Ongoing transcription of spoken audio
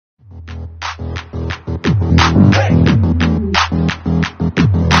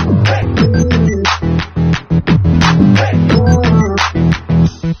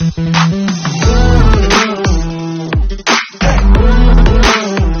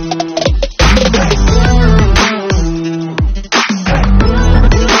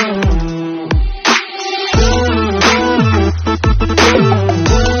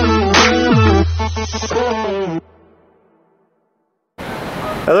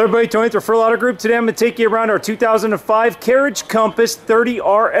Hello everybody, Tony with Referral Auto Group. Today I'm going to take you around our 2005 Carriage Compass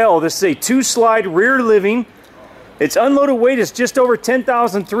 30RL. This is a 2-slide rear living. Its unloaded weight is just over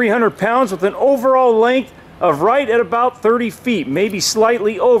 10,300 pounds with an overall length of right at about 30 feet, maybe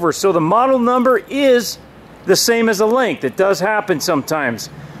slightly over. So the model number is the same as the length. It does happen sometimes.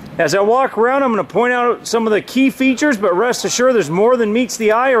 As I walk around, I'm going to point out some of the key features, but rest assured there's more than meets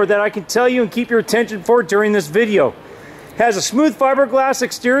the eye or that I can tell you and keep your attention for during this video. Has a smooth fiberglass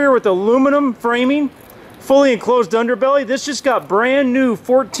exterior with aluminum framing, fully enclosed underbelly. This just got brand new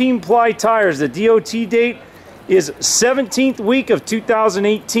 14-ply tires. The DOT date is 17th week of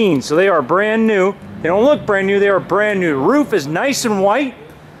 2018, so they are brand new. They don't look brand new, they are brand new. Roof is nice and white.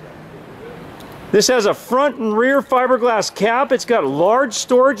 This has a front and rear fiberglass cap. It's got large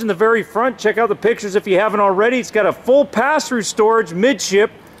storage in the very front. Check out the pictures if you haven't already. It's got a full pass-through storage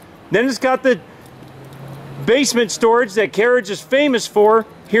midship. Then it's got the basement storage that Carriage is famous for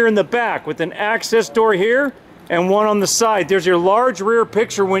here in the back, with an access door here and one on the side. There's your large rear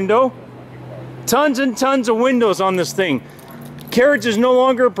picture window. Tons and tons of windows on this thing. Carriage is no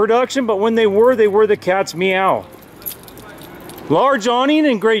longer in production, but when they were the cat's meow. Large awning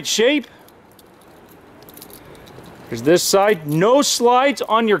in great shape. There's this side. No slides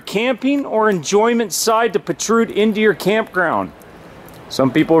on your camping or enjoyment side to protrude into your campground.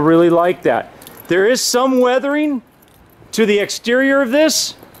 Some people really like that. There is some weathering to the exterior of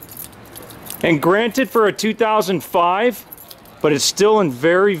this, and granted for a 2005, but it's still in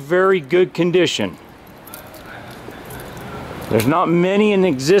very, very good condition. There's not many in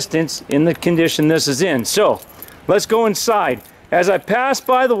existence in the condition this is in. So let's go inside. As I pass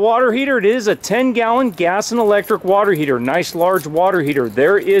by the water heater, it is a 10-gallon gas and electric water heater. Nice large water heater.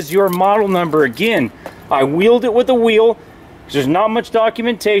 There is your model number. Again, I wheeled it with a wheel. There's not much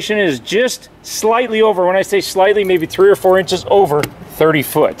documentation. It is just slightly over, when I say slightly, maybe 3 or 4 inches over 30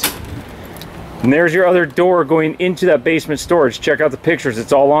 foot. And there's your other door going into that basement storage. Check out the pictures.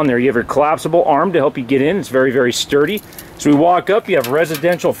 It's all on there. You have your collapsible arm to help you get in. It's very, very sturdy. So we walk up, you have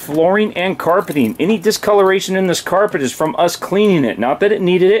residential flooring and carpeting. Any discoloration in this carpet is from us cleaning it. Not that it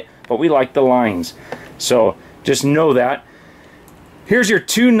needed it, but we like the lines. So just know that. Here's your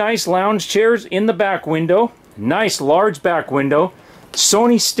 2 nice lounge chairs in the back window. Nice large back window.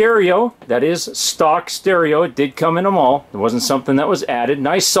 Sony stereo, that is stock stereo. It did come in them all. It wasn't something that was added.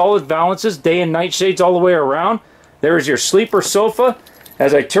 Nice solid valances, day and night shades all the way around. There's your sleeper sofa.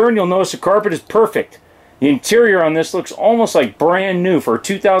 As I turn, you'll notice the carpet is perfect. The interior on this looks almost like brand new. For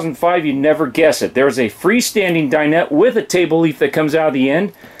 2005, you'd never guess it. There's a freestanding dinette with a table leaf that comes out of the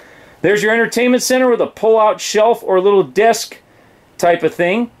end. There's your entertainment center with a pull-out shelf or little desk type of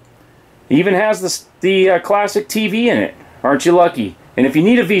thing. It even has the classic TV in it. Aren't you lucky? And if you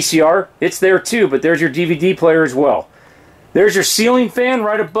need a VCR, it's there too, but there's your DVD player as well. There's your ceiling fan.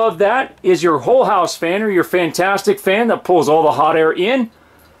 Right above that is your whole house fan, or your fantastic fan that pulls all the hot air in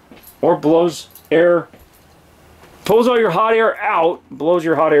or pulls all your hot air out, blows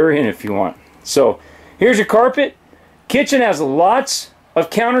your hot air in if you want. So here's your carpet. Kitchen has lots of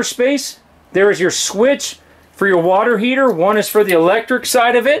counter space. There is your switch for your water heater. One is for the electric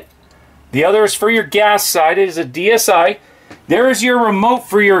side of it. The other is for your gas side. It is a DSI. There is your remote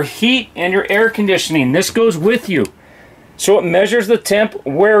for your heat and your air conditioning. This goes with you, so it measures the temp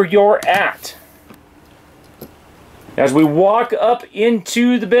where you're at. As we walk up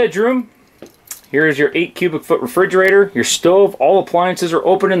into the bedroom, here is your 8 cubic foot refrigerator, your stove. All appliances are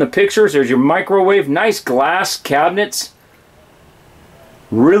open in the pictures. There's your microwave, nice glass cabinets.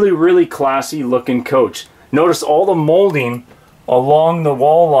 Really, really classy looking coach. Notice all the molding along the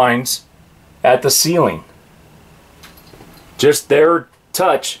wall lines at the ceiling. Just their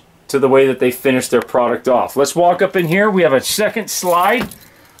touch to the way that they finish their product off. Let's walk up in here. We have a second slide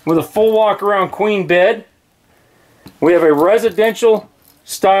with a full walk around queen bed. We have a residential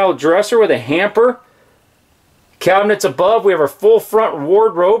style dresser with a hamper. Cabinets above. We have our full front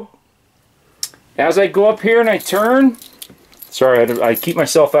wardrobe. As I go up here and I turn, sorry, I keep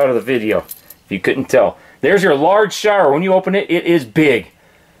myself out of the video if you couldn't tell. There's your large shower. When you open it, it is big.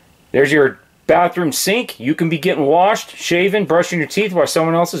 There's your bathroom sink. You can be getting washed, shaven, brushing your teeth while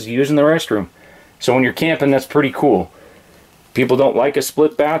someone else is using the restroom. So when you're camping, that's pretty cool. People don't like a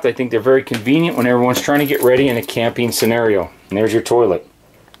split bath. I think they're very convenient when everyone's trying to get ready in a camping scenario. And there's your toilet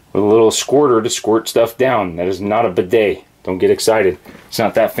with a little squirter to squirt stuff down. That is not a bidet. Don't get excited. It's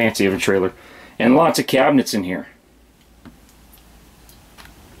not that fancy of a trailer. And lots of cabinets in here.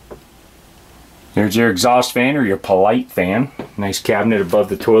 There's your exhaust fan, or your polite fan. Nice cabinet above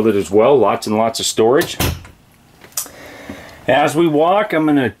the toilet as well. Lots and lots of storage. As we walk, I'm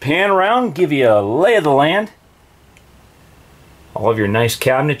going to pan around, give you a lay of the land. All of your nice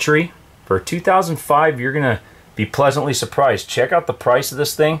cabinetry. For 2005, you're going to be pleasantly surprised. Check out the price of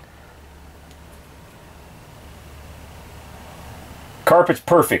this thing. Carpet's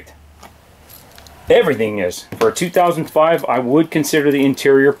perfect. Everything is. For a 2005, I would consider the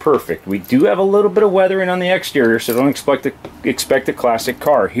interior perfect. We do have a little bit of weathering on the exterior, so don't expect a classic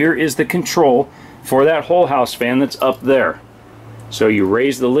car. Here is the control for that whole house fan that's up there. So you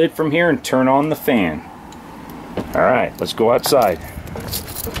raise the lid from here and turn on the fan. Alright, let's go outside.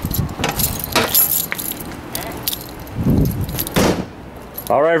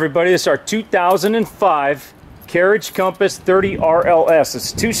 Alright everybody, this is our 2005 Carriage Compass 30 RLS.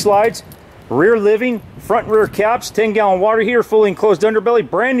 It's 2 slides, rear living, front and rear caps, 10-gallon water heater, fully enclosed underbelly,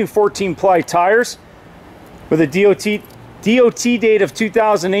 brand new 14-ply tires with a DOT date of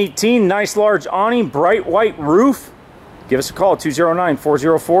 2018, nice large awning, bright white roof. Give us a call at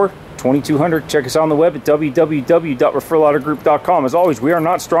 209-404-2200. Check us out on the web at www.referralautogroup.com. As always, we are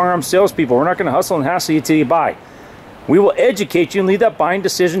not strong-arm salespeople. We're not going to hustle and hassle you till you buy. We will educate you and leave that buying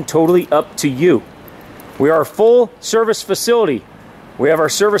decision totally up to you. We are a full-service facility. We have our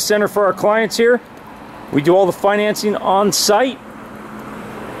service center for our clients here. We do all the financing on site.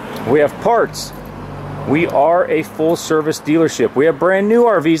 We have parts. We are a full-service dealership. We have brand new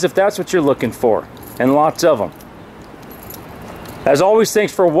RVs if that's what you're looking for, and lots of them. As always,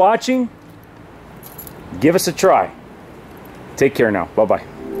 thanks for watching. Give us a try. Take care now. Bye-bye.